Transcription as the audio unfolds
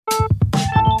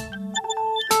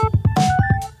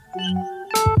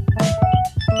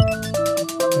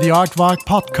The Artvark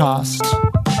podcast.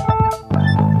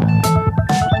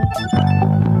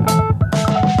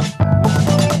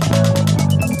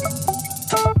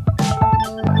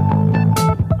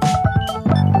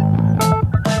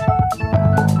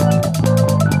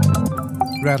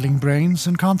 Rattling brains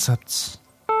and concepts.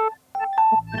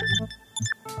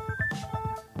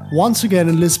 Once again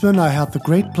in Lisbon, I had the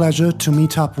great pleasure to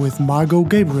meet up with Margo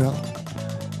Gabriel.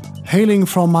 Hailing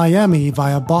from Miami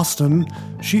via Boston,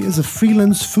 she is a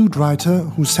freelance food writer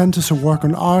who centers her work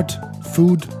on art,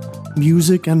 food,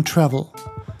 music, and travel.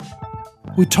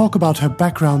 We talk about her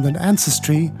background and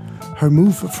ancestry, her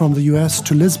move from the US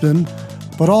to Lisbon,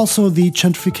 but also the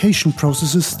gentrification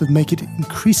processes that make it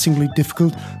increasingly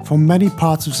difficult for many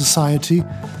parts of society,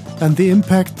 and the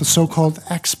impact the so-called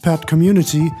expat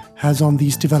community has on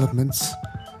these developments.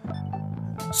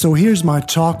 So here's my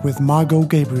talk with Margo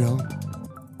Gabriel.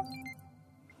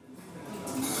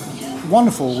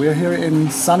 Wonderful. We're here in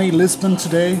sunny Lisbon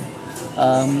today,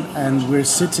 and we're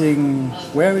sitting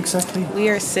where exactly? We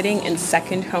are sitting in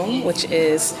Second Home, which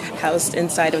is housed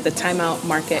inside of the Time Out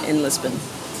Market in Lisbon.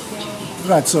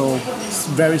 Right, so it's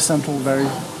very central, very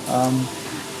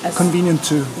convenient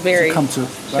to come to.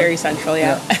 Right? Very central,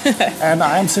 yeah. And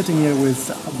I'm sitting here with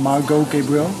Margo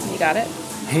Gabriel. You got it.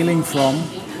 Hailing from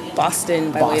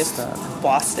Boston, by way of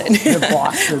Boston. Yeah,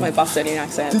 Boston. My Bostonian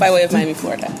accent, by way of Miami,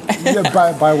 Florida. Yeah,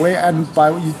 by way, and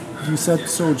by you said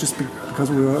so just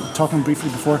because we were talking briefly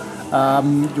before.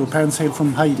 Your parents hail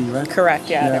from Haiti, right? Correct,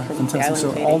 yeah. They're from fantastic. The island So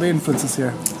of Haiti. all the influences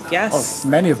here. Yes. Oh,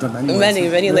 many of them. Anyways.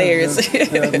 Many layers.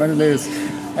 Many layers.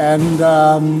 And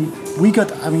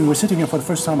we're sitting here for the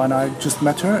first time, and I just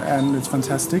met her, and it's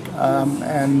fantastic.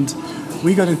 And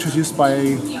we got introduced by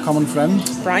a common friend,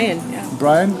 Brian,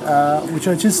 which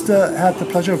I just had the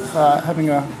pleasure of having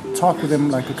a talk with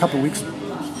him like a couple of weeks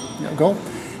ago.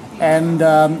 And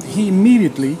he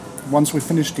immediately, once we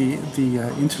finished the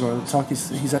interview, the talk, he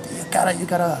said, you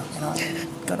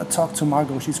gotta talk to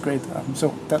Margo. She's great.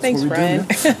 So that's Thanks, what we're Brian.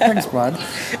 doing. Thanks, Brian.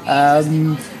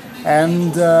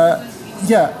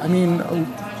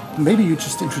 Maybe you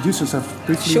just introduce yourself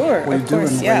briefly. Sure, what you of do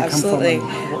course. and Yeah, where you come absolutely.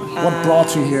 from. And what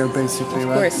brought you here, basically,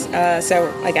 right? Of course. So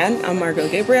again, I'm Margo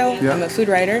Gabriel. Yeah. I'm a food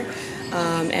writer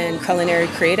and culinary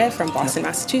creative from Boston,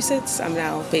 Massachusetts. I'm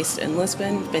now based in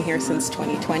Lisbon. Been here since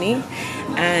 2020,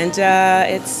 and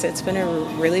it's been a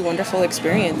really wonderful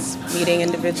experience. Meeting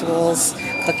individuals,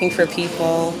 cooking for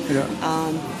people,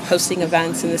 hosting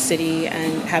events in the city,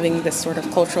 and having this sort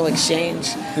of cultural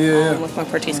exchange with my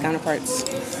Portuguese counterparts.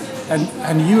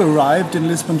 And you arrived in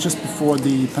Lisbon just before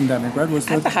the pandemic, right? Was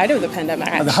At the height of the pandemic,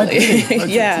 actually. At the height,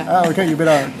 really? Yeah. Oh, okay. You bit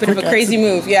of a crazy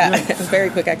move, yeah. Very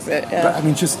quick exit. Yeah. But I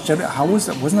mean, just generally, how was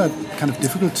that? Wasn't that kind of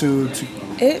difficult to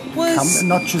It was come,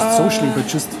 not just socially, but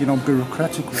just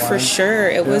bureaucratic-wise? For sure,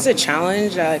 it was a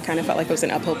challenge. It kind of felt like it was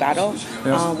an uphill battle.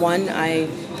 One, I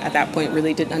at that point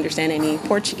really didn't understand any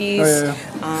Portuguese.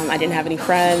 I didn't have any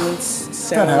friends,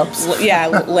 so that helps.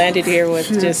 Landed here with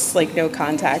just like no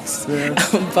contacts.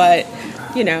 But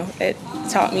it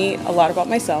taught me a lot about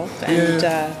myself, and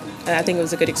I think it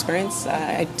was a good experience.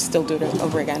 I'd still do it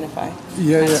over again if I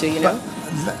had to. But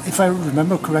if I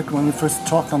remember correctly, when we first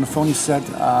talked on the phone, you said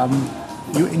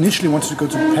you initially wanted to go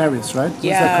to Paris, right?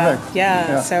 Yeah, is that correct?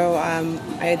 Yeah. So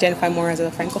I identify more as a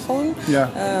francophone,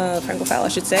 francophile, I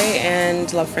should say,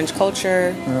 and love French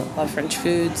culture, love French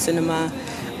food, cinema.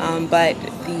 But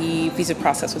the visa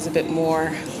process was a bit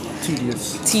more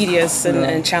tedious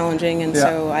and challenging, and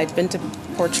so I'd been to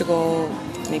Portugal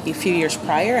maybe a few years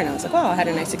prior, and I was like, I had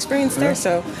a nice experience there,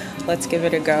 so let's give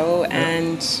it a go.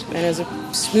 And it was a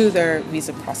smoother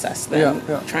visa process than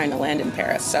trying to land in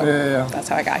Paris, so that's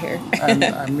how I got here. And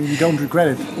I mean, you don't regret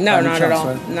it? No, not at all.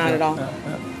 Right? Not at all.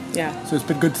 Yeah. So it's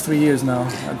been good 3 years now.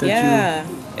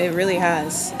 It really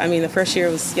has. I mean, the first year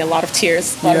was a lot of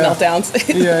tears, a lot of meltdowns,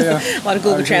 a lot of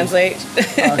Google Translate.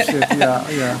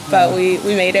 But we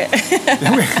made it.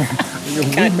 We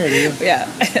made it. Yeah.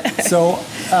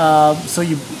 So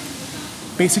you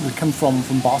basically come from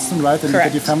Boston, right? And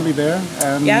Correct. you got your family there?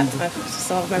 And I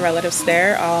still have my relatives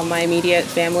there. My immediate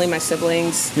family, my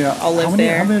siblings, all live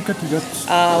there. How many got you got?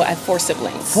 I have 4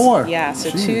 siblings. 4? Yeah, so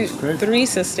Jeez, 3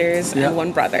 sisters and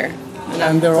 1 brother.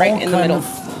 And they're right all in the middle.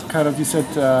 kind of, you said,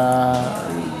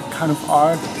 kind of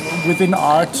art, within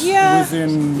art?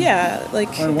 Within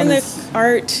like in the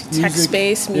art, tech music.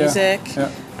 space, music. Yeah.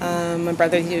 My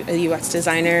brother, a UX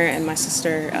designer, and my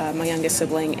sister, my youngest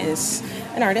sibling, is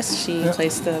an artist. She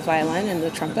plays the violin and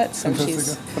the trumpet, so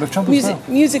she's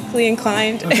musically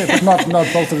inclined. Okay, but not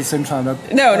both at the same time.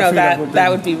 That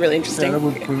would be really interesting. Yeah, that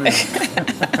would be really.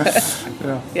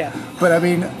 Yeah. But I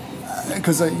mean,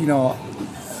 because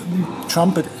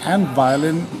trumpet and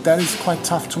violin, that is quite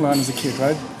tough to learn as a kid,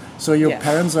 right? So your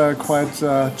parents are quite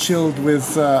chilled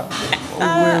with.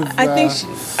 I think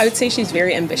I would say she's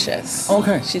very ambitious.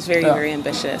 Okay. She's very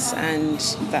ambitious, and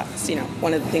that's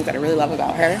one of the things that I really love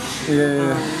about her.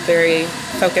 Very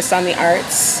focused on the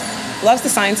arts, loves the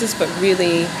sciences, but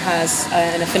really has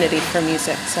an affinity for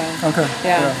music. So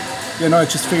I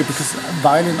just figured because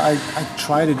violin, I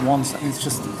tried it once, and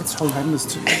it's horrendous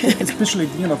to, especially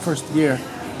first year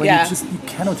when you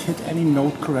cannot hit any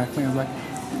note correctly. I'm like,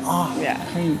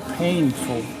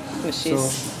 painful.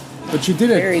 But she did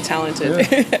it. Very talented.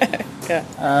 Yeah.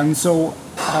 And so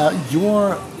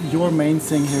your main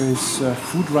thing here is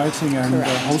food writing and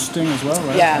hosting as well,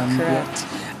 right? Yeah,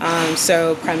 correct.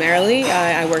 So primarily,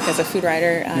 I work as a food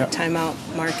writer at Time Out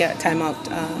Market, Time Out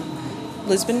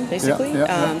Lisbon, basically.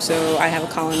 So I have a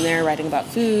column there writing about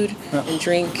food and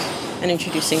drink and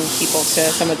introducing people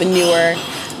to some of the newer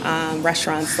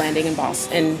restaurants landing in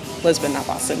Lisbon, not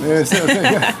Boston. Yes,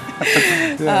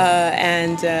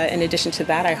 and in addition to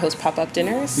that, I host pop-up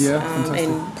dinners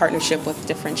in partnership with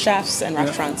different chefs and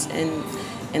restaurants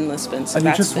in Lisbon. So and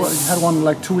you had one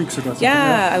like 2 weeks ago.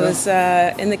 I was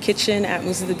in the kitchen at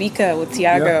Musa de Bica with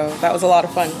Tiago. That was a lot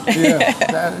of fun.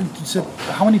 So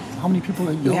how many people?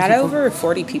 We had over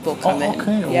 40 people come in.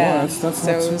 Okay. Yeah. That's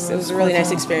so it was a really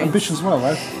nice experience. Ambitious as well,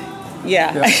 right?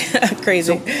 Yeah.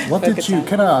 Crazy. So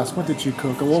can I ask, what did you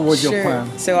cook, or what was your plan?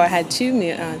 So I had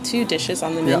two dishes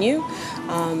on the menu,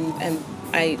 and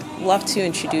I love to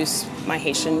introduce my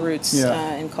Haitian roots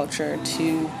and culture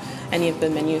to any of the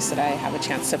menus that I have a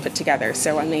chance to put together.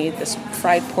 So I made this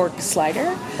fried pork slider,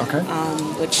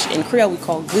 which in Creole we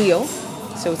call griot.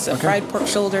 So it's a fried pork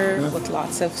shoulder with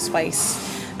lots of spice.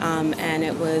 And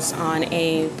it was on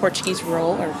a Portuguese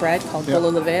roll or bread called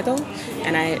bolo levedo,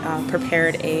 and I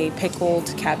prepared a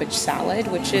pickled cabbage salad,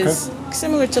 which is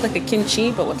similar to like a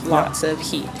kimchi, but with lots of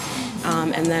heat.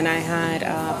 And then I had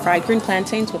fried green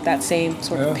plantains with that same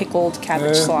sort of pickled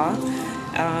cabbage slaw.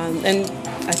 And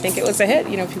I think it was a hit.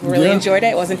 People really enjoyed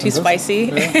it. It wasn't too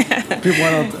spicy. People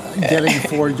were not getting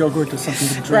for yogurt or something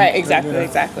to drink. Right, exactly.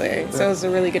 So it was a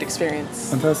really good experience.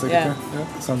 Fantastic. Yeah.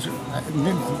 Sounds good.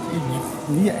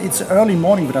 It's early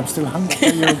morning, but I'm still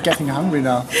hungry. You're getting hungry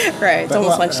now. Right, it's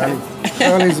almost lunchtime.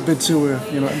 Early is a bit too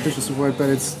ambitious word, but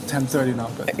it's 10:30 now.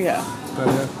 But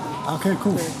okay,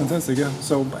 cool, fantastic. Yeah.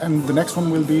 So and the next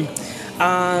one will be.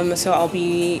 So I'll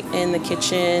be in the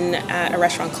kitchen at a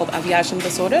restaurant called A Viagem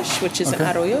das Horas, which is in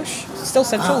Arroios, still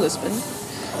central Lisbon.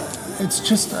 It's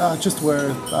just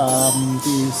where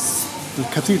the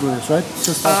cathedral is, right?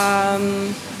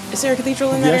 Is there a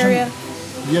cathedral in that area?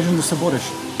 Viagem das Horas.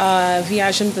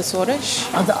 Viagem das Horas.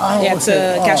 It's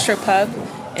a gastropub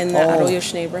in the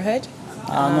Arroios neighborhood.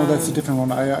 No, that's a different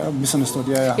one. I misunderstood.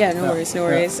 Yeah, no worries.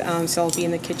 So I'll be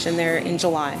in the kitchen there in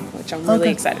July, which I'm really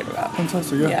excited about.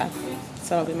 Fantastic, yeah.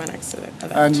 So that'll be my next event.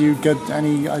 And you get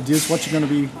any ideas what you're going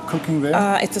to be cooking there?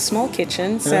 It's a small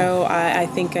kitchen, so I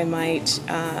think I might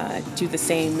do the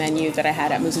same menu that I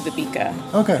had at Musa de Bica.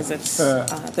 Okay. Because it's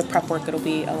the prep work, it'll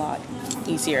be a lot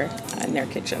easier in their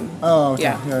kitchen. Oh,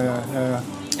 okay. Yeah.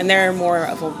 And they're more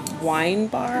of a wine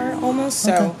bar almost,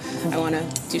 so I want to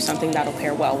do something that'll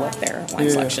pair well with their wine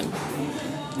selection.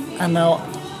 And now,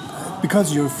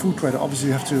 because you're a food writer, obviously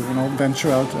you have to,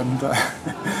 venture out and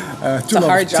it's a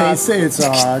hard job. It's a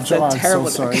hard job. It's a terrible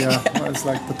I'm so sorry. It's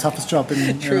like the toughest job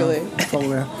in truly.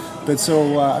 Probably. But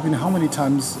so, how many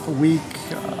times a week,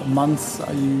 a month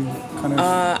are you kind of?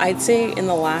 I'd say in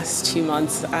the last 2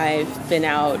 months, I've been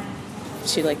out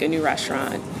to like a new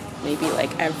restaurant, maybe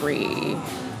like every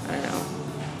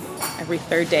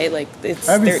third day. Like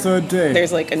third day.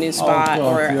 There's like a new spot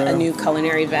a new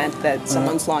culinary event that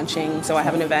someone's launching. So I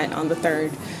have an event on the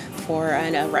 3rd for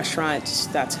a restaurant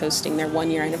that's hosting their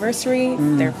 1-year anniversary.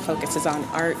 Their focus is on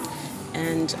art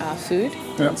and food.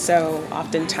 And so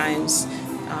oftentimes,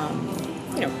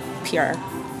 PR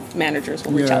managers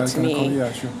will reach out to me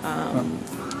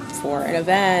for an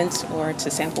event or to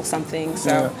sample something.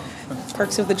 So.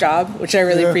 Perks of the job, which I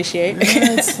really appreciate.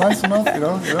 Yeah, it's nice enough, I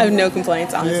have no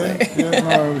complaints, honestly.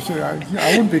 No, sure.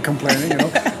 I wouldn't be complaining,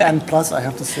 And plus, I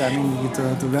have to say,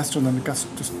 the restaurant and the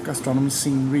gastronomy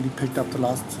scene really picked up the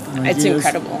last It's years.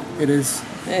 Incredible. It is.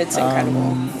 It's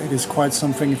incredible. It is quite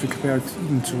something if you compare it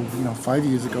even to 5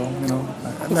 years ago.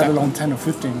 Let alone 10 or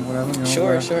 15, whatever.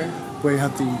 Sure. Where you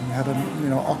had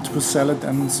an octopus salad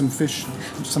and some fish,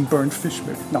 some burnt fish.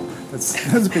 No, that's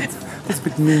a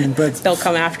bit mean, but they'll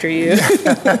come after you.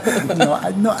 I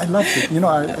loved it.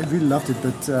 I really loved it,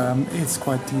 but it's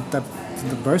quite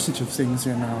diversity of things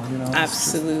here now.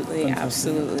 Absolutely.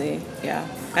 Yeah.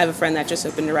 I have a friend that just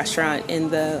opened a restaurant in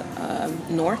the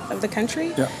north of the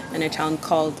country, in a town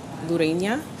called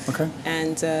Lourinhã. Okay.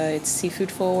 And it's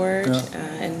seafood forward,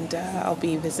 and I'll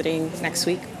be visiting next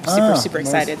week. Super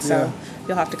excited. Nice. So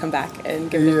you'll have to come back and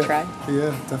give it a try.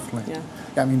 Yeah, definitely.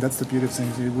 Yeah, I mean, that's the beauty of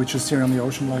things. We're just here on the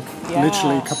ocean, like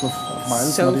literally a couple of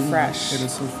miles. So fresh. It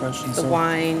is so fresh. And the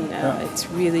wine, it's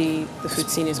really, the food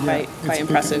scene is quite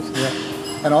impressive.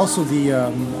 And also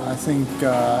I think,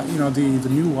 the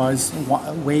new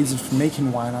ways of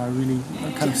making wine are really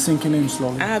kind of sinking in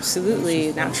slowly.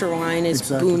 Absolutely. Natural wine is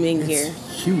booming here.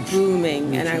 Huge.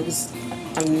 Booming. And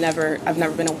I've never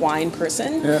been a wine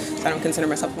person, so I don't consider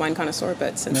myself a wine connoisseur,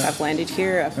 but since I've landed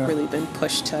here, I've really been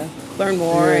pushed to learn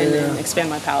more and expand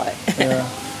my palate.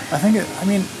 I think,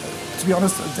 to be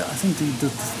honest, I think the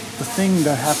thing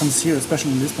that happens here,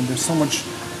 especially in Lisbon, there's so much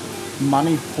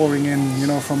money pouring in,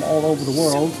 from all over the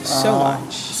world. So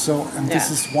much. This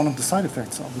is one of the side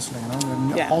effects, obviously,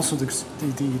 And also the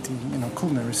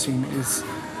culinary scene is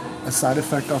a side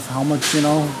effect of how much,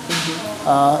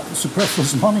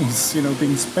 superfluous money is,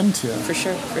 being spent here. For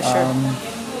sure.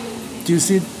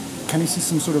 Can you see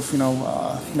some sort of,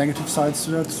 negative sides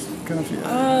to that kind of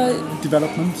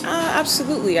development?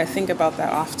 Absolutely. I think about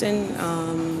that often.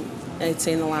 I'd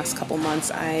say in the last couple months,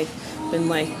 I've been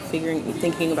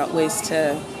thinking about ways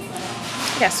to,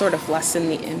 sort of lessen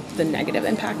the negative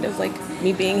impact of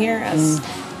me being here as,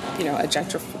 a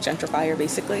gentrifier,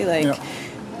 basically.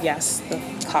 Yes, the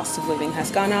cost of living has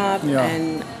gone up,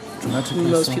 and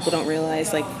most people don't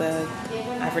realize the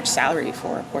average salary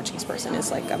for a Portuguese person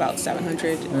is about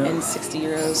 760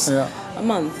 euros a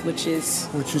month, which is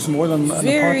more than an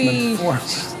very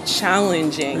apartment.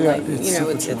 challenging.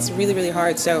 It's really, really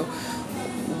hard. So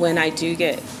when I do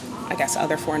get, I guess,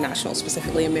 other foreign nationals,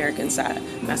 specifically Americans, that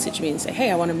message me and say,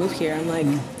 "Hey, I want to move here," I'm like,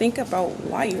 think about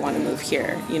why you want to move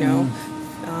here.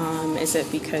 Is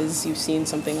it because you've seen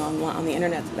something on the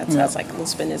internet that says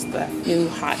Lisbon is the new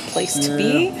hot place to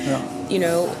be?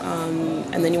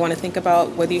 And then you want to think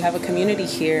about whether you have a community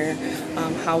here.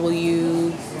 How will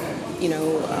you,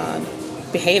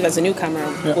 behave as a newcomer?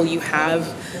 Will you have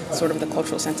sort of the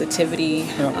cultural sensitivity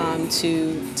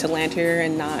to land here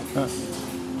and not,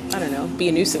 I don't know, be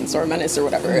a nuisance or a menace or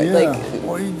whatever? I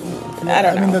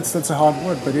don't know. That's a hard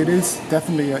word, but it is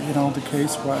definitely the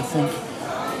case where I think,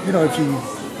 if you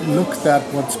look at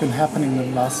what's been happening in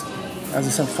the last, as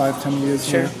I said, 5-10 years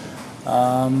here,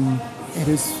 it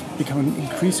is becoming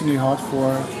increasingly hard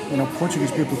for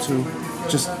Portuguese people to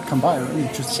just come by,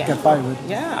 get by with.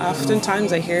 Yeah,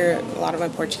 oftentimes I hear a lot of my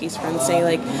Portuguese friends say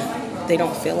they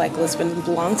don't feel like Lisbon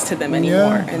belongs to them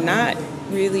anymore, and that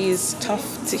really is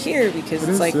tough to hear because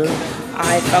I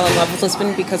fell in love with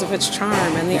Lisbon because of its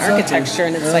charm and the architecture,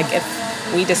 and it's if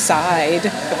we decide,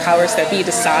 the powers that be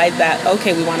decide that,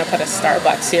 okay, we want to put a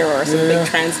Starbucks here or some big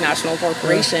transnational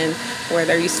corporation where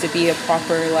there used to be a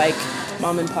proper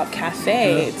mom and pop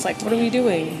cafe. It's what are we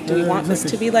doing? Do we want this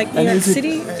to be like New York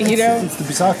City? It's the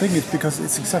bizarre thing is because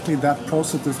it's exactly that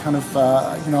process that kind of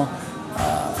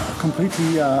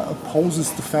completely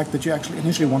opposes the fact that you actually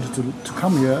initially wanted to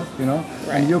come here,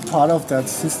 and you're part of that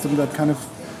system that kind of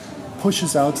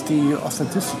pushes out the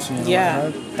authenticity.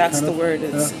 That's the word.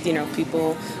 It's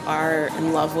people are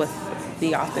in love with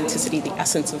the authenticity, the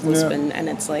essence of Lisbon, and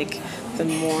it's the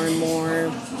more and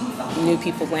more new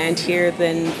people land here,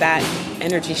 then that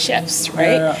energy shifts,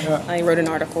 right? I wrote an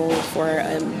article for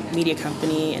a media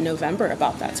company in November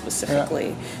about that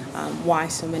specifically, why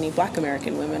so many Black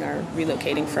American women are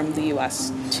relocating from the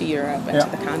U.S. to Europe and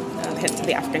to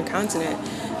the African continent.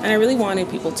 And I really wanted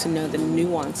people to know the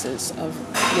nuances of,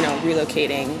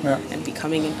 relocating and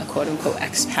becoming a quote-unquote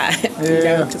expat,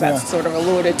 because that's sort of a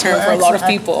loaded term for a lot of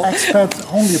people.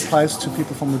 Expat only applies to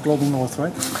people from the global north,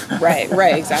 right?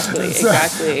 Right, exactly.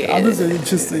 Others are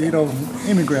just,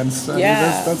 immigrants.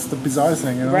 That's the bizarre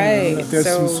thing, Right. There's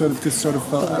this sort of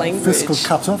fiscal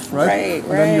cutoff, right?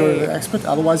 And then you're an expat,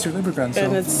 otherwise you're an immigrant.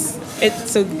 And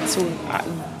so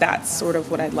that's sort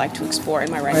of what I'd like to explore in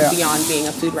my writing beyond being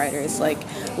a food writer. It's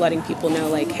letting people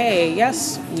know, hey,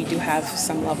 yes, we do have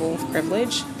some level of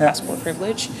privilege, passport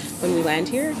privilege, when we land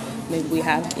here. Maybe we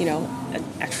have, an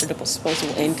extra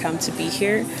disposable income to be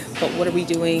here, but what are we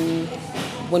doing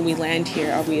when we land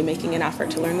here? Are we making an effort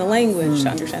to learn the language, to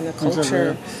understand the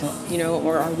culture,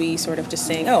 or are we sort of just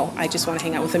saying, oh, I just want to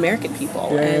hang out with American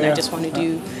people, I just want to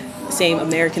do the same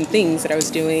American things that I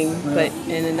was doing, but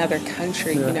in another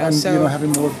country, And,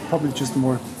 having probably just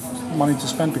more money to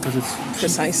spend because it's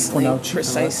precisely. Cheaper,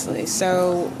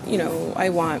 So, I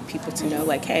want people to know,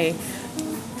 hey,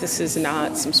 this is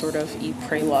not some sort of eat,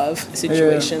 pray, love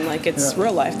situation. Like, it's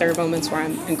real life. There are moments where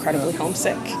I'm incredibly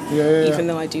homesick, even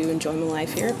though I do enjoy my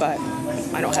life here, but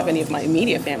I don't have any of my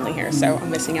immediate family here, so I'm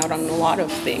missing out on a lot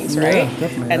of things, right?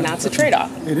 And that's a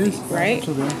trade-off. It is. Right?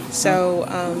 So,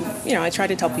 I try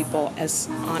to tell people as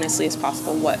honestly as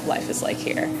possible what life is like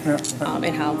here,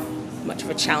 and how much of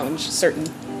a challenge certain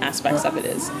aspects of it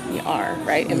are,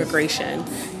 right? Immigration,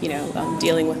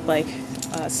 dealing with like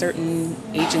certain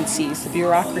agencies, the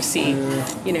bureaucracy.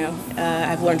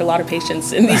 I've learned a lot of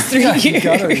patience in these 3 years. You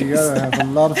gotta have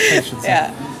a lot of patience.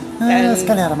 And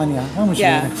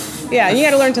you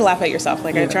got to learn to laugh at yourself.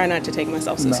 Like, I try not to take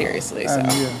myself so seriously. So,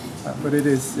 but it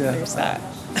is. There's that.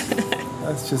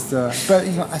 That's just. But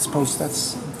I suppose that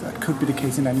could be the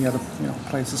case in any other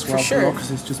place as well. For sure.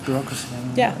 Bureaucracy is just bureaucracy.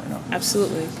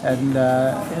 Absolutely. And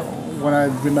when I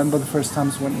remember the first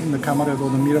times when in the Cámara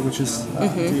de Mira, which is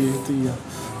the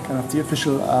kind of the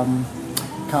official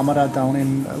Cámara down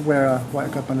in where I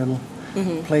got my little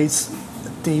place,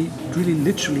 they really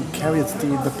literally carried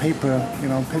the paper,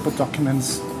 paper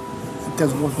documents. There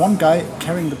was one guy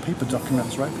carrying the paper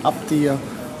documents up the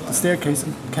staircase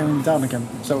and carrying them down again.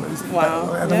 So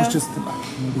that was just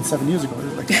maybe 7 years ago.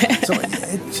 So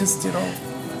it just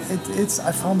it's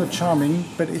I found it charming,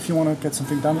 but if you want to get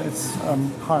something done, it's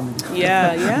harming.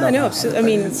 I know. Absolutely. I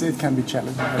mean, it can be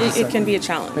challenging. It can be a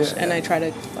challenge, and I try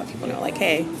to let people know, like,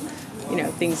 hey,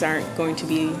 things aren't going to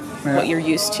be what you're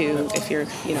used to if you're,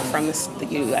 from the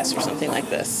U.S. or something like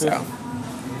this. So.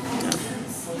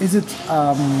 Is it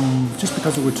just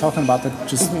because we were talking about that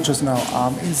just now?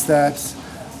 Is that,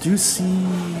 do you see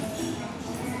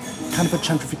kind of a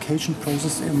gentrification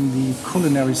process in the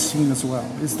culinary scene as well?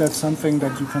 Is that something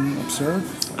that you can observe?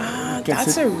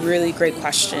 That's a really great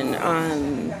question.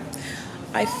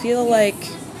 I feel like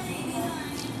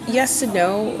yes and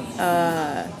no.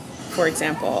 For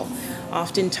example,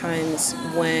 oftentimes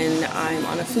when I'm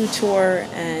on a food tour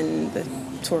and the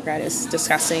tour guide is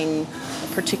discussing a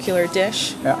particular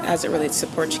dish as it relates to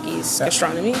Portuguese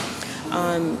gastronomy,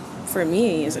 for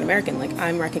me as an American, like,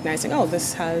 I'm recognizing,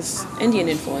 this has Indian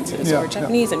influences or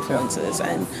Japanese influences,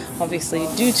 and obviously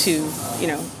due to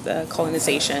the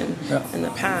colonization in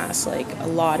the past, like, a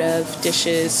lot of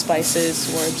dishes,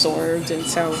 spices were absorbed, and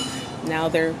so now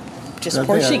they're just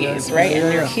Portuguese, right? And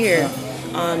they're here.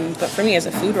 But for me as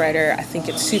a food writer, I think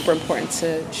it's super important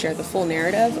to share the full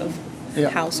narrative of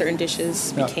how certain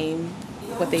dishes became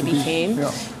what they became,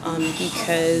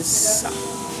 because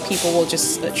people will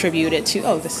just attribute it to,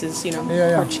 this is,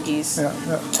 Portuguese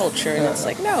culture, and it's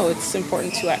like, no, it's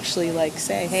important to actually like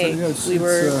say, hey, we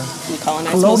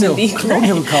colonized Mozambique.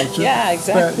 Colonial culture.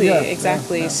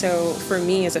 Exactly. So for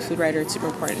me as a food writer, it's super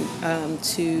important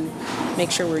to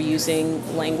make sure we're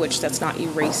using language that's not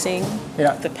erasing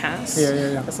the past,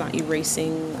 that's not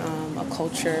erasing a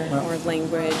culture or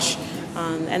language,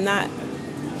 and that,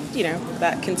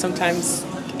 that can sometimes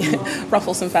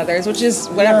ruffle some feathers, which is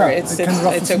whatever. It's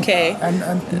okay.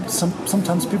 And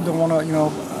sometimes people don't want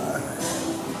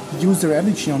to use their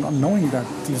energy on knowing that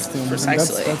these things.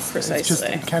 Precisely. It's just,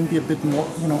 it can be a bit more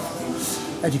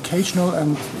educational,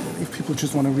 and if people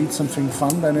just want to read something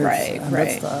fun, then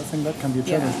it's I think that can be a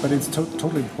challenge. But it's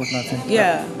totally important, I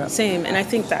think. Same. And I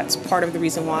think that's part of the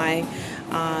reason why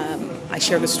I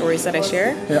share the stories that I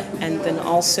share, and then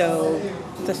also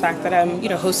the fact that I'm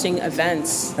hosting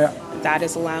events. That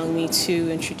is allowing me to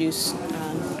introduce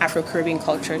Afro-Caribbean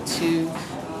culture to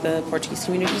the Portuguese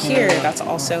community here. That's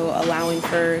also allowing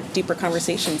for deeper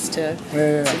conversations to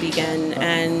begin,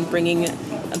 and bringing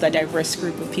the diverse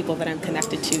group of people that I'm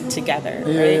connected to together.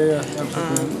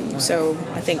 So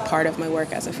I think part of my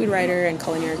work as a food writer and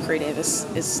culinary creative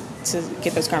is to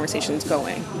get those conversations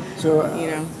going. So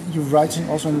you're writing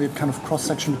also in the kind of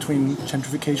cross-section between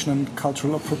gentrification and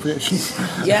cultural appropriation.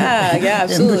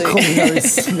 Absolutely. In the culinary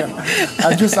scene.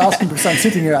 I'm just asking because I'm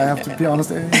sitting here, I have to be honest,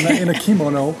 in a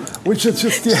kimono, which is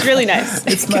just... It's really nice.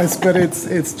 It's nice, but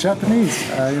it's Japanese,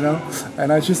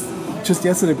 and I just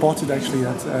yesterday bought it actually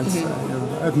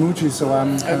at Muji, so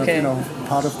I'm kind of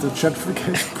part of the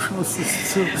gentrification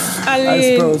process too, I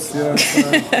suppose.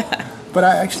 But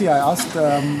I asked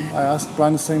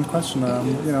Brian the same question.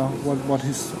 What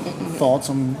his thoughts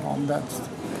on that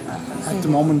at the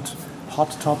moment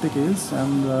hot topic is,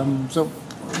 and so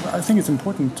I think it's an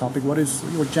important topic. What is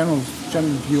your general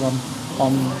view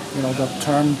on the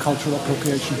term cultural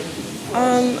appropriation?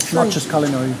 Not just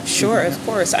culinary. Sure, of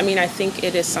course. I mean, I think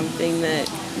it is something that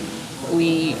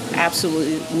we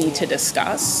absolutely need to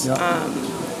discuss.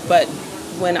 But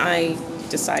when I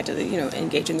decide to,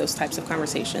 engage in those types of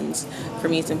conversations, for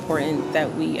me, it's important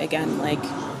that we, again,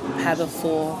 have a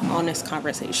full, honest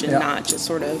conversation, not just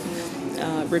sort of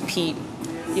repeat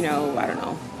I don't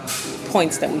know,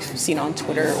 points that we've seen on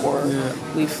Twitter or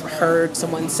we've heard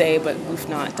someone say, but we've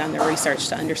not done the research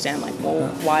to understand, like, well,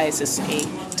 why is this a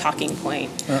talking point?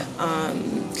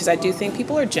 Because I do think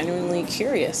people are genuinely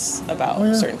curious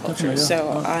about certain cultures.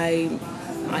 So I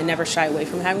never shy away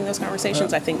from having those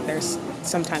conversations. I think there's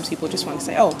sometimes people just want to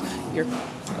say, oh, you're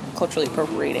culturally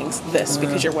appropriating this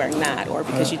because you're wearing that, or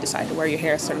because you decide to wear your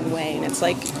hair a certain way. And it's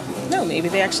like, no, maybe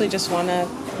they actually just want to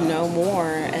know more.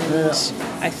 And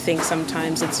I think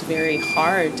sometimes it's very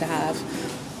hard to have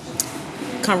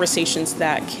conversations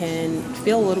that can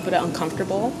feel a little bit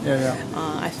uncomfortable.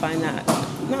 I find that,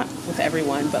 not with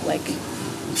everyone, but like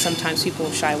sometimes people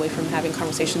shy away from having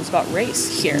conversations about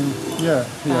race here.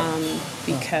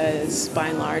 Because by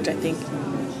and large, I think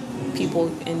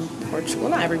people in Portugal,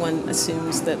 not everyone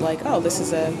assumes that, like, oh, this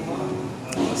is a,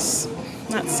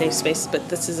 not safe space, but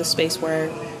this is a space where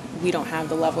we don't have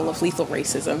the level of lethal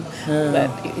racism that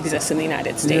exists in the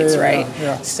United States, right?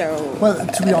 So, well,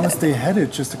 to be honest, they had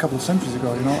it just a couple of centuries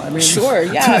ago, you know? I mean, sure,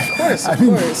 yeah, of course, of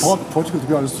course. Portugal, to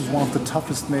be honest, was one of the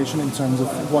toughest nations in terms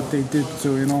of what they did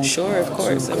to, you know,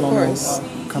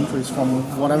 countries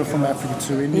from Africa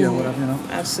to India, whatever, you know?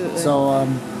 Absolutely. So,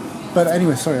 but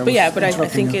anyway, sorry. I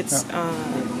think it's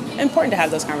important to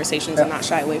have those conversations and not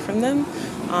shy away from them.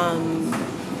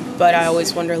 But I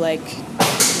always wonder, like,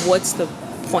 what's the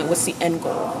point? What's the end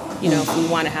goal? You know, if we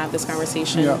want to have this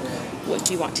conversation, what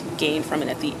do you want to gain from it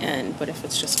at the end? But if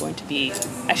it's just going to be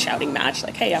a shouting match,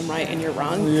 like, hey, I'm right and you're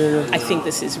wrong, I think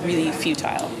this is really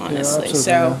futile, honestly.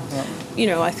 So, you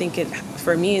know, I think it,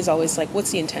 for me, is always like,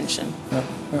 what's the intention?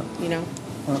 You know?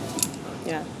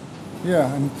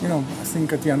 Yeah, and, you know, I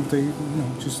think at the end of the day, you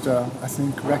know, just, I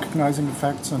think recognizing the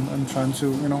facts and trying to,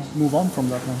 you know, move on from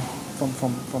that one,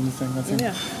 from the thing, I think.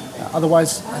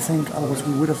 Otherwise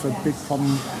we would have a big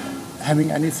problem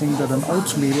having anything that an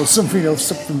oatmeal or something else,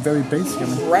 something very basic. I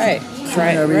mean,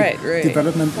 culinary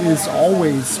development is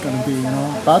always going to be, you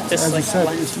know, but just as like you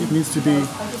said, it needs to be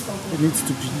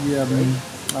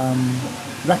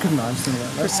recognized in a way.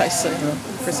 Right?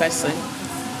 Precisely.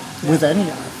 With any,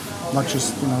 not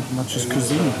just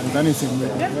cuisine, with anything.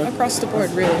 Really, across the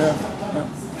board, really.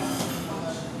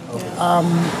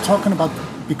 Talking about,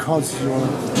 because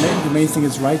the main thing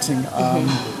is writing.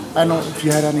 I don't know if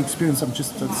you had any experience. I'm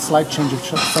just a slight change of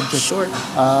subject. Sure.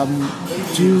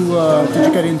 Did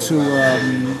you get into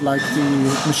like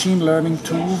the machine learning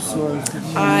tools? Or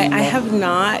I have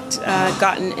not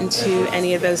gotten into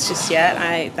any of those just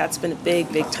yet. That's been a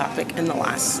big topic in the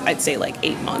last, I'd say, like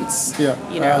 8 months. You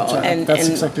know, and that's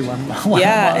exactly one.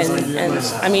 And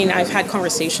I mean, I've had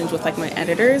conversations with like my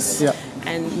editors.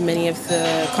 And many of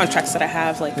the contracts that I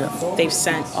have, like, they've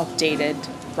sent updated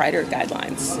writer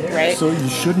guidelines, right? So you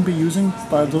shouldn't be using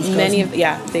by those guys?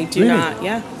 They do not.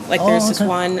 Like, there's this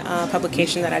one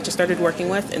publication that I just started working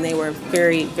with, and they were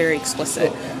very, very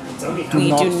explicit.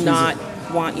 We do not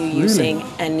want you using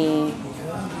any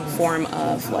form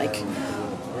of, like,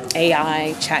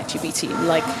 AI, ChatGPT,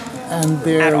 like, and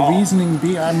their reasoning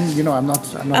I'm not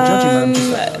judging, I'm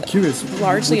just curious.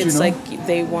 Largely, it's like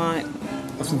they want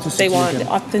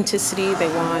authenticity, they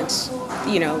want,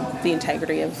 you know, the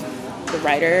integrity of the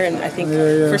writer, and I think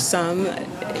for some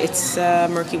it's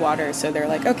murky water, so they're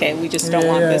like, okay, we just don't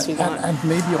want this, we want, and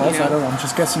maybe also, I don't know, I'm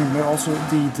just guessing, also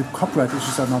the copyright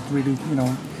issues are not really, you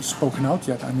know, spoken out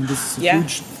yet. I mean, this is a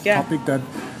huge topic that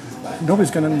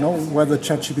nobody's going to know whether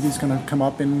ChatGPT is going to come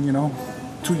up in, you know,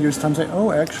 2 years' time, say, oh,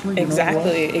 actually,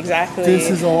 exactly. This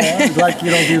is all like,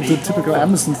 you know, the typical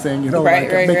Amazon thing, you know,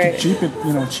 make it cheap at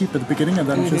the beginning, and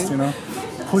then just, you know,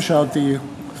 push out the.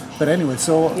 But anyway,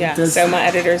 so so my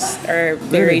editors are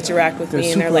very direct with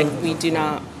me, and they're like, we do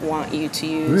not want you to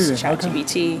use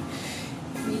ChatGPT.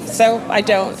 So I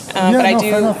don't, but I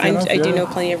do know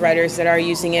plenty of writers that are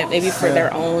using it, maybe for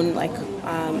their own, like,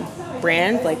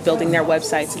 brand, like building their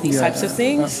websites and these types of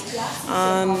things.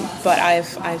 But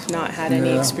I've not had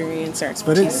any experience or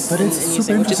expertise. But it's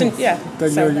super interesting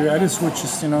that your editors would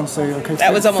just, you know, say, okay.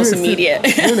 That was almost immediate.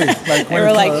 Really? Like, they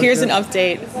were like, here's an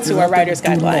update to our writer's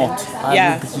guideline.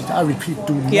 I repeat,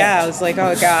 do not. I was like,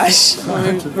 oh gosh,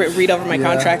 let me read over my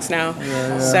contracts now.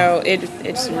 So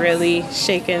it's really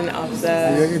shaken up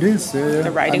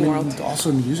the writing world.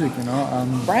 Also music, you know.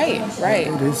 Right.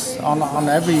 It is on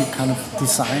every kind of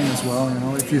design as well. You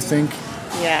know, if you think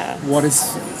what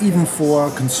is even for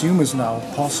consumers now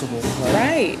possible,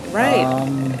 right?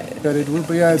 But it will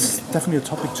be, it's definitely a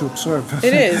topic to observe.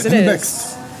 It is. in the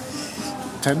next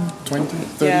 10, 20,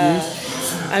 30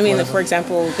 years. I mean, for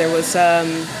example, there was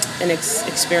an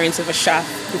experience of a chef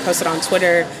who posted on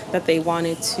Twitter that they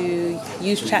wanted to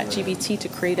use ChatGPT to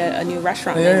create a new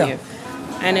restaurant menu.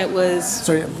 and it was...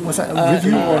 Sorry, was that a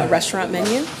review or a restaurant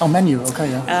menu? Oh, menu. Okay,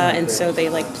 yeah. And so they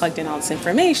like plugged in all this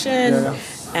information,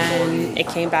 and it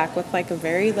came back with like a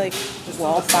very like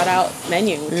well thought out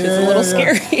menu, which is a little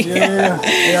scary.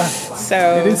 Yeah.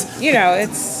 So it is,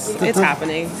 it's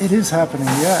happening. It is happening,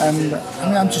 yeah. And I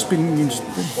mean, I've just been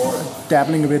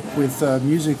dabbling a bit with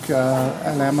music,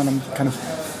 LM, and I'm kind of.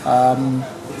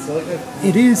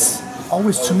 It is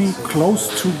always to me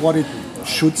close to what it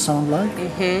should sound like,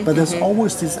 but there's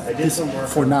always this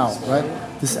for now, right?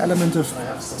 This element of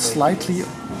slightly.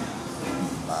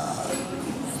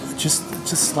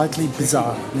 Just slightly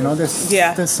bizarre, you know.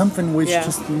 There's something which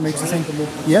just makes you think.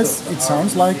 Yes, it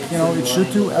sounds like it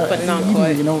should do, but not even,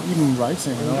 quite. Even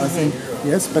writing. I think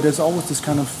yes, but there's always this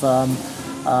kind of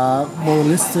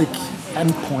moralistic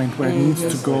endpoint where it needs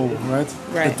to go, right?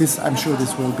 But I'm sure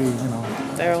this will be,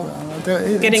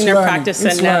 they're getting their practice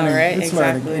in now, right? It's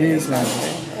exactly. Learning. It is learning.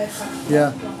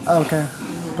 Yeah. Okay.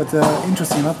 But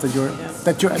interesting enough that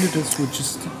your editors would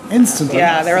just instantly.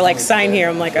 Yeah, they were like, sign here.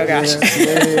 I'm like, oh gosh.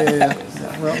 Yeah.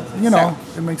 Well,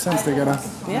 it makes sense. They gotta.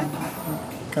 Yeah.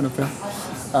 Kind of.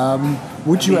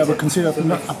 Would you ever consider,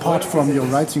 apart from your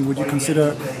writing, would you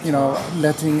consider,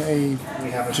 letting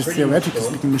just theoretically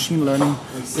speaking, machine learning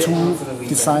to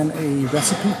design a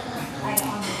recipe?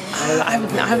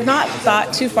 I have not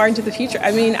thought too far into the future.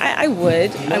 I mean, I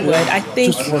would. I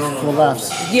think just for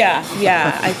laughs. Yeah.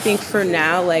 I think for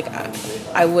now, like,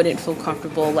 I wouldn't feel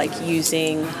comfortable like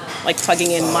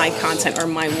plugging in my content or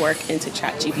my work into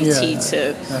ChatGPT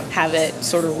to have it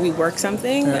sort of rework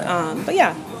something. But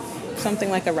yeah, something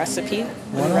like a recipe.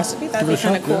 That'd be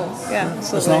kind of cool. Yeah,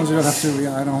 absolutely. As long as you don't have to,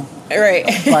 I don't know. Right.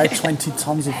 Buy 20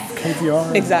 tons of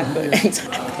caviar. Exactly.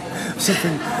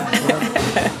 Something.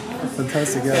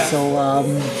 Fantastic. Yeah. So,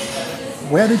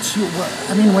 where did you?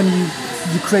 I mean, when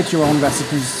you create your own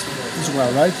recipes as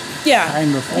well, right? Yeah.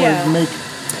 Kind of. Or you make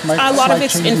a lot of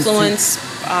it's influence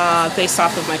based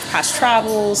off of my past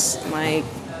travels, my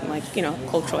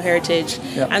cultural heritage,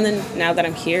 and then now that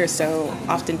I'm here, so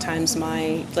oftentimes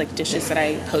my dishes that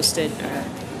I posted or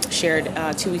shared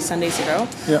 2 week Sundays ago,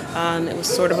 it was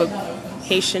sort of a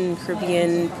Haitian,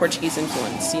 Caribbean, Portuguese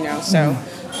influence, so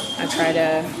I try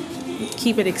to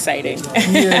keep it exciting.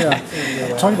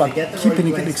 Talking about keeping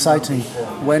it exciting.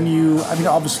 When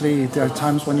obviously there are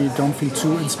times when you don't feel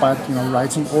too inspired,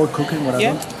 writing or cooking,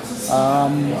 whatever.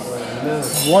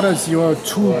 What is your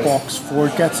toolbox for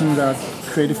getting that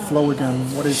creative flow again?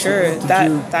 What is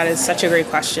that is such a great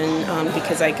question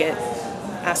because I get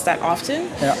asked that often.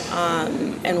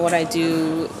 And what I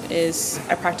do is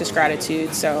I practice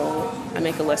gratitude. So I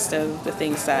make a list of the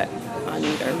things that I'm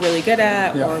either really good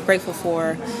at or grateful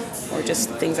for, or just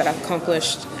things that I've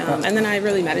accomplished. And then I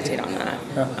really meditate on that.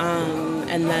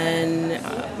 And then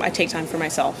I take time for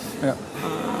myself.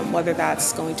 Whether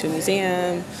that's going to a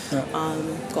museum,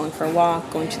 going for a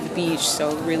walk, going to the beach.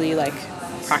 So really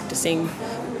practicing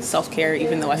self-care,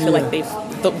 even though I feel like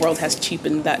the world has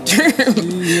cheapened that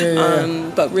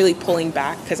term. But really pulling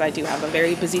back because I do have a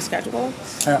very busy schedule.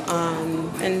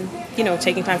 And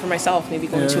taking time for myself, maybe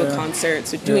going to a concert,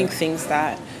 so doing things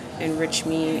that enrich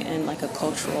me in a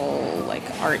cultural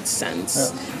art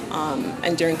sense.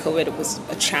 And during COVID it was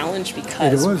a challenge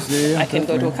because I can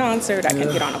go to a concert, I can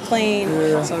get on a plane,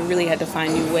 so I really had to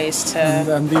find new ways to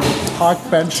and the park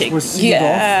bench was sealed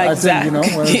off. Exactly.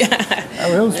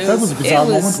 That was a bizarre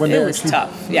moment when they actually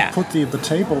tough. put the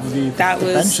tape over the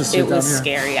benches. It was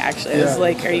scary actually. It was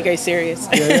like, are you guys serious?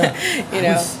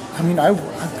 Because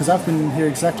I've been here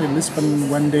exactly in Lisbon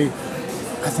when they,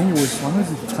 I think it was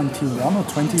 21 or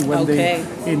 20 when they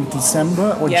in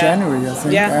December or January, I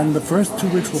think, and the first 2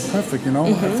 weeks were perfect.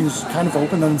 Everything was kind of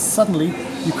open, and suddenly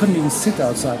you couldn't even sit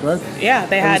outside, right? Yeah,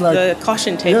 they had the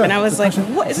caution tape, and I was like,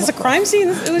 "What is this, a crime scene?"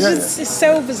 It was just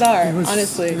so bizarre,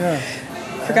 honestly.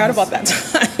 Forgot about that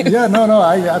time.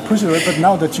 I appreciate it, but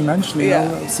now that you mention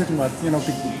it, sitting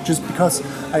just because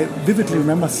I vividly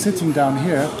remember sitting down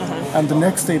here, and the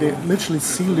next day they literally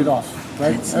sealed it off.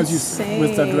 Right?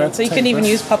 With that red so you couldn't even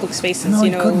use public spaces. No,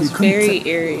 it was very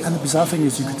eerie. And the bizarre thing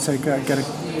is, you could get a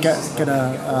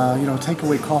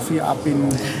takeaway coffee up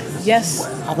in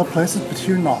other places, but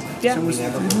here not. Yeah. So it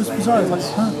was bizarre.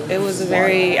 It was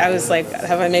I was like,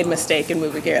 have I made a mistake in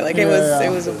moving here?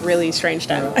 It was a really strange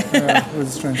time. It was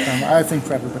a strange time. I think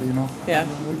for everybody, Yeah,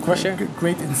 quite sure.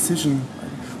 Great incision.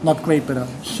 Not great, but a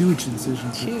huge incision.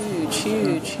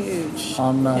 Huge.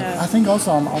 I think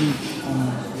also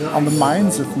on the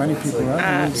minds of many people, right?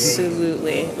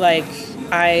 Absolutely.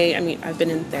 I've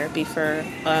been in therapy for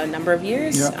a number of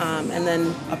years, and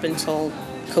then up until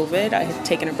COVID, I had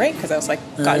taken a break because I was like,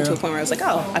 gotten to a point where I was like,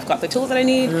 oh, I've got the tools that I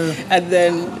need. And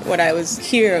then when I was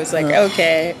here, I was like,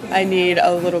 okay, I need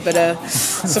a little bit of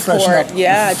support.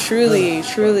 Yeah, truly.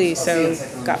 So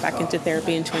got back into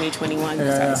therapy in 2021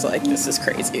 because I was like, this is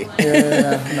crazy.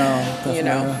 No, you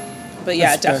know. But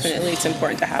yeah, definitely it's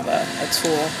important to have a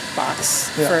toolbox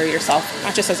for yourself,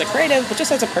 not just as a creative, but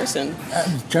just as a person.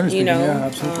 Generally,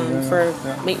 absolutely. For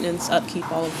maintenance,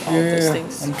 upkeep, all of those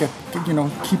things. And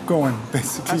keep going,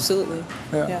 basically. Absolutely.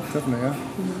 Yeah.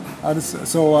 Definitely,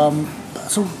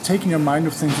 So taking your mind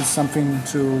of things is something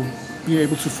to be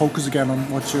able to focus again on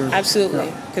what you're...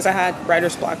 Absolutely, because I had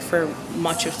writer's block for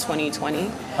much of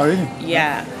 2020. Oh, really?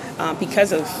 Yeah.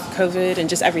 Because of COVID and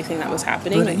just everything that was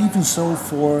happening. But even so,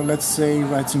 for, let's say,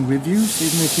 writing reviews,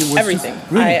 even if it was everything.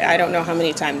 Really? I don't know how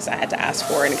many times I had to ask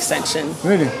for an extension.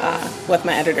 Really? With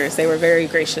my editors. They were very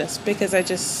gracious because I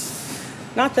just,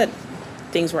 not that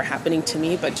things were happening to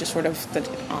me, but just sort of the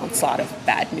onslaught of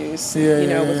bad news, with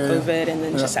COVID and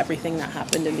then just everything that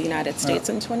happened in the United States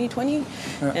in 2020.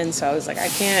 And so I was like, I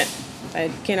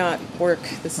cannot work.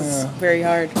 This is very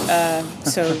hard.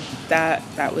 So that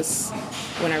was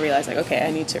when I realized, like, okay, I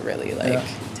need to really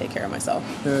take care of myself.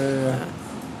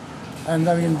 And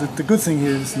I mean, the good thing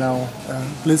here is now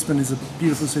Lisbon is a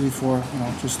beautiful city for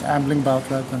just ambling about,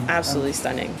 right? Absolutely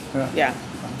stunning. Yeah.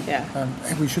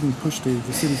 And we shouldn't push the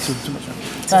city too much.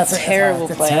 It's a terrible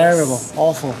place. Terrible,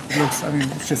 awful. It looks. I mean,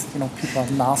 it's just people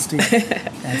are nasty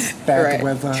and it's bad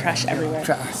weather. Trash everywhere.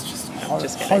 It's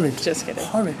just horrid. Just kidding.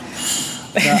 Horrid.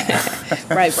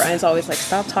 Right, Brian's always like,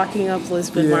 stop talking up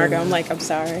Lisbon, Margo. I'm like, I'm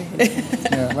sorry.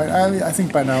 I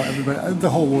think by now everybody, the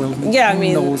whole world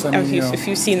knows. If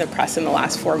you've seen the press in the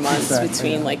last 4 months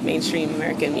between like mainstream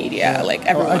American media, like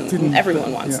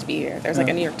everyone wants to be here. There's like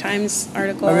a New York Times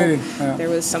article. Oh, really? There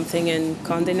was something in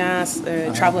Condé Nast,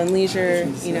 Travel and Leisure.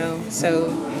 So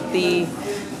the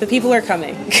people are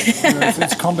coming.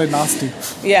 It's Condé Nasty.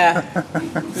 Yeah.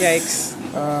 Yikes.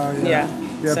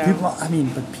 Yeah, so.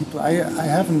 People. I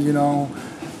haven't,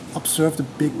 observed a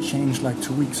big change like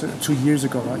 2 years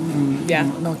ago.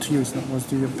 No, 2 years. That was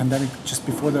the pandemic. Just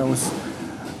before that was.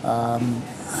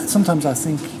 Sometimes I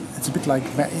think it's a bit like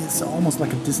it's almost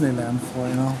like a Disneyland for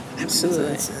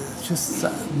Absolutely. It's just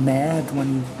mad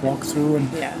when you walk through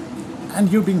and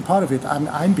you're being part of it.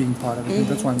 I'm being part of it. Mm-hmm.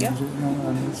 That's why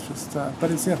and it's just.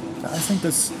 But it's I think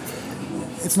this.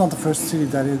 It's not the first city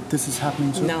that this is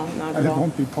happening to. No, not at all. And it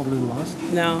won't be probably the last.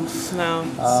 No.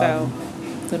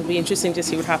 So it'll be interesting to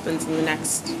see what happens in the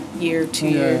next year, 2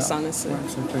 years, honestly.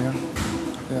 Exactly,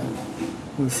 yeah.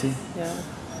 We'll see.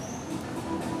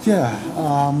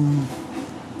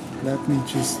 Let me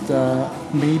just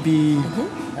maybe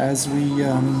as we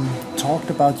talked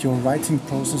about your writing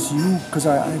process, because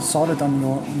I saw that on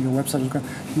your website,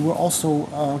 you were also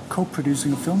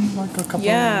co-producing a film like a couple of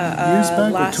years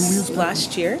back or 2 years back?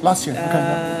 Last year. Last year,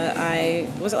 okay.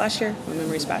 Was it last year? My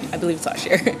memory's bad. I believe it's last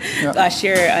year. Last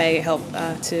year I helped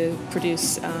to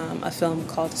produce a film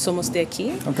called Somos de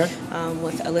Aquí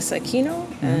with Alyssa Aquino,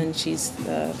 and she's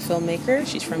the filmmaker.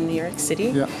 She's from New York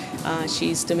City.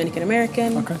 She's Dominican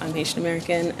American. I'm Haitian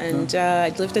American, and I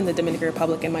lived in the Dominican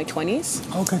Republic in my 20s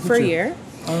for a year.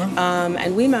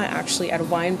 And we met actually at a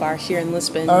wine bar here in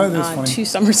Lisbon 2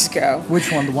 summers ago.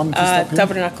 Which one? The one just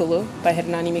Tabernáculo by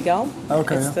Hernani Miguel.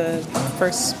 It's the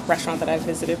first restaurant that I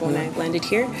visited when I landed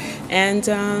here. And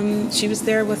she was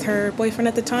there with her boyfriend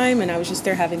at the time, and I was just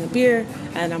there having a beer,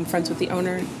 and I'm friends with the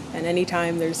owner. And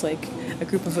anytime there's like a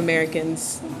group of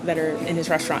Americans that are in his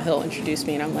restaurant, he'll introduce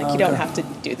me, and I'm like, you don't have to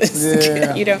do this,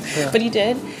 But he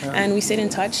did, and we stayed in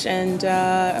touch, and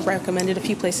I recommended a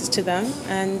few places to them,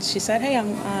 and she said, hey,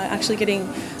 I'm actually getting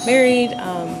married,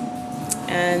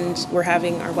 and we're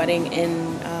having our wedding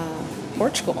in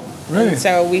Portugal. Really? And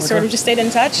so we sort of just stayed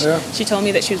in touch. She told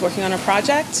me that she was working on a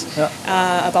project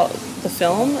about the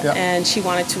film, and she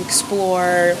wanted to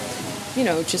explore,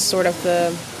 just sort of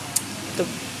the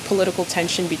political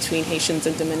tension between Haitians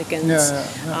and Dominicans,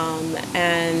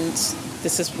 and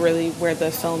this is really where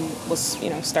the film was,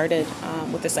 started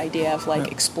with this idea of like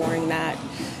exploring that.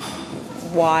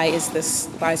 Why is there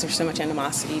so much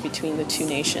animosity between the two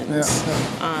nations?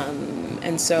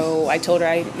 And so I told her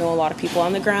I know a lot of people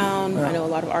on the ground. I know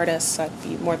a lot of artists. I'd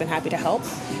be more than happy to help.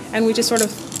 And we just sort of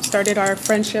started our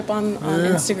friendship on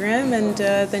Instagram. And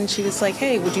then she was like,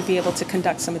 hey, would you be able to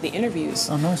conduct some of the interviews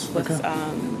with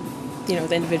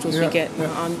the individuals we get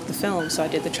on the film? So I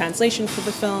did the translation for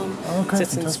the film.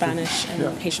 It's in Spanish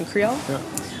and Haitian Creole.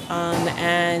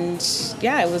 And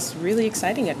it was really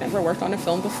exciting. I'd never worked on a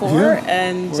film before.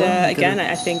 Again,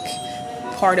 I think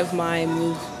part of my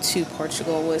move to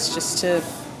Portugal was just to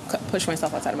push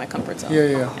myself outside of my comfort zone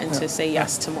and to say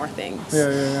yes to more things.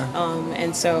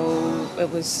 And so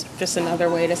it was just another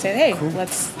way to say, hey,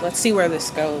 let's see where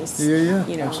this goes.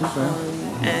 You know,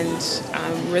 and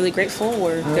I'm really grateful.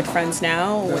 We're good friends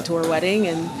now. Went to her wedding,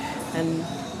 and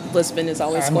Lisbon is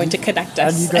always going to connect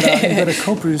us. And you got a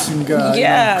co-producing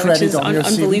credit which is on your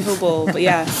unbelievable. But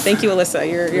thank you, Alyssa.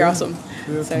 You're awesome.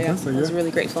 So I was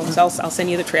really grateful. So I'll send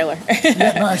you the trailer.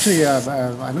 No, actually,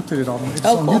 I looked at it on. It's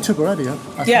on YouTube already. I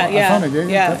found it.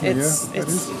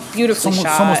 It's beautifully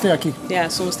shot. Somos de aquí. Yeah,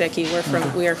 somos de aquí.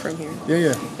 We are from here.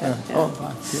 Oh,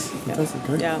 fantastic.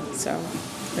 Great. Yeah. So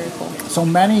very cool. So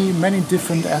many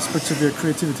different aspects of your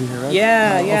creativity here, right?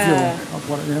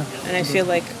 And I feel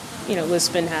like, you know,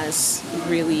 Lisbon has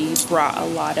really brought a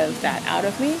lot of that out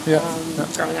of me.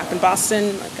 Growing up in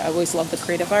Boston, like, I always loved the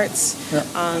creative arts,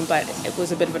 but it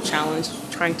was a bit of a challenge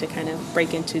trying to kind of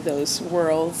break into those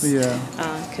worlds.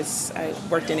 Because I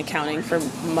worked in accounting for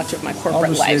much of my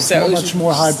corporate life, so it was much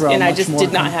more highbrow, and I just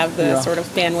did not have the sort of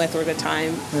bandwidth or the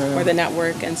time or the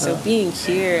network. And so being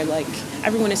here, like,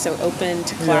 everyone is so open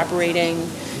to collaborating,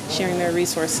 sharing their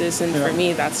resources, and for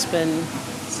me, that's been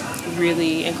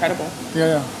really incredible.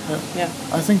 I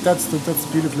think that's the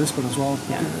beauty of Lisbon as well.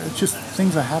 It's just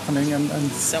things are happening,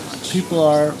 and so much. People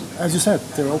are, as you said,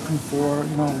 they're open for,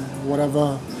 you know,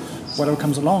 whatever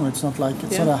comes along. It's not like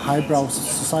it's not a highbrow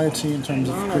society in terms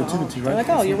of creativity, right? They're like,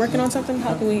 oh, you're working on something.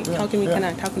 How can we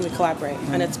connect? How can we collaborate?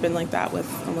 And it's been like that with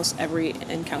almost every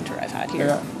encounter I've had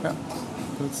here. That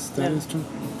is true.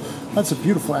 That's a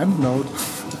beautiful end note.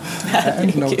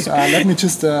 Let me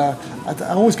just. I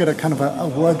always get a kind of a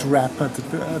word wrap at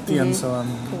the end, so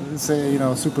say, you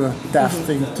know, super daft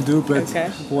thing to do, but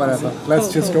whatever. Let's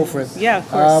just go for it. Yeah, of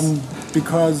course.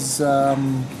 Because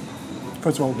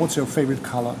first of all, what's your favorite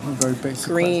color? A very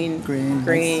basic Green. Question.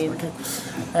 Green. Okay.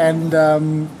 And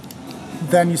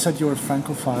then you said you're a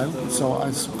Francophile, so I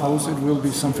suppose it will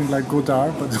be something like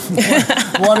Godard, but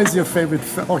what is your favorite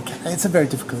film? Okay, it's a very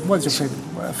difficult. What is your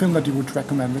favorite film that you would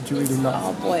recommend that you really love?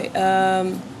 Oh boy,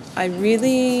 I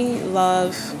really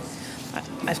love,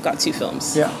 I've got two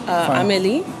films.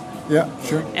 Amélie. Yeah,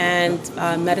 sure. And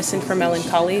Medicine for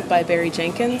Melancholy by Barry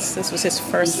Jenkins. This was his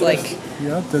first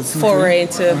foray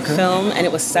into film, and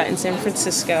it was set in San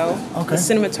Francisco. The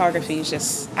cinematography is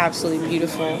just absolutely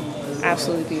beautiful.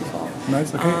 Absolutely beautiful.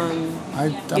 Nice. Okay. I'm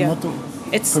not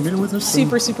familiar with this.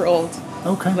 Super old.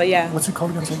 Okay. But yeah. What's it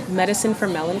called again? Medicine for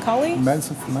Melancholy.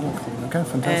 Medicine for Melancholy. Okay,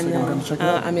 fantastic. And, I'm going to check it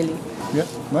out. Amélie. Yeah,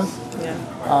 nice. Yeah.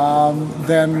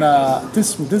 Then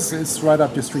this is right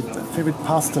up your street. Favorite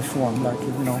pasta form, like,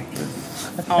 you know.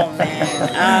 Oh man,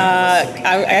 I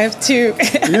have two.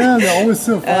 They're always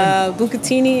so fun.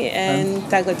 Bucatini and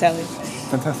tagliatelle.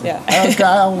 Fantastic. Yeah.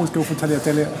 I always go for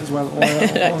tagliatelle as well,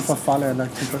 or farfalle. I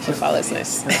like farfalle is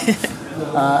nice.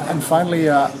 And finally,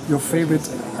 your favorite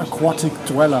aquatic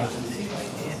dweller.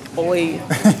 Boy.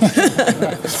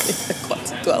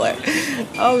 Aquatic dweller.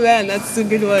 Oh man, that's a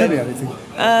good one. Can be anything.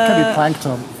 Can be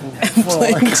plankton.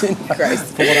 Plankton,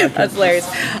 Christ. That's hilarious.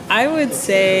 I would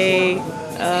say,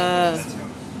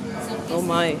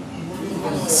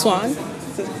 swan.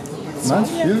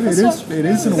 Nice. Yeah, it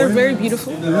is in a way. They're very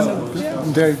beautiful. Yeah.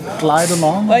 They glide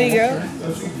along. There you go.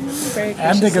 Very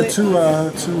and they get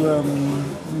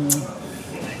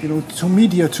to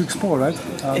media to explore, right?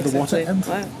 Exactly. The water and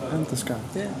the sky.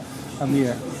 Yeah. And the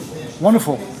air.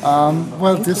 Wonderful.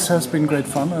 This has been great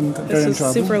fun and very enjoyable. This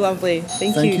was super lovely.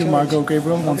 Thank you. Thank you, Margo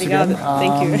Gabriel, once again.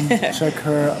 Thank you. Check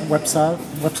her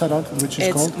website out, which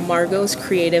is called? It's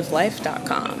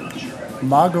margoscreativelife.com.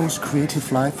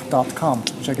 margoscreativelife.com.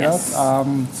 Check it out.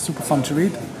 Super fun to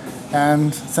read.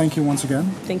 And thank you once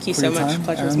again. Thank you so much.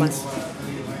 Pleasure is mine.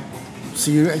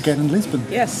 See you again in Lisbon.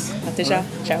 Yes. Até já.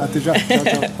 Ciao. Até já. Ciao.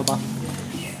 Bye-bye.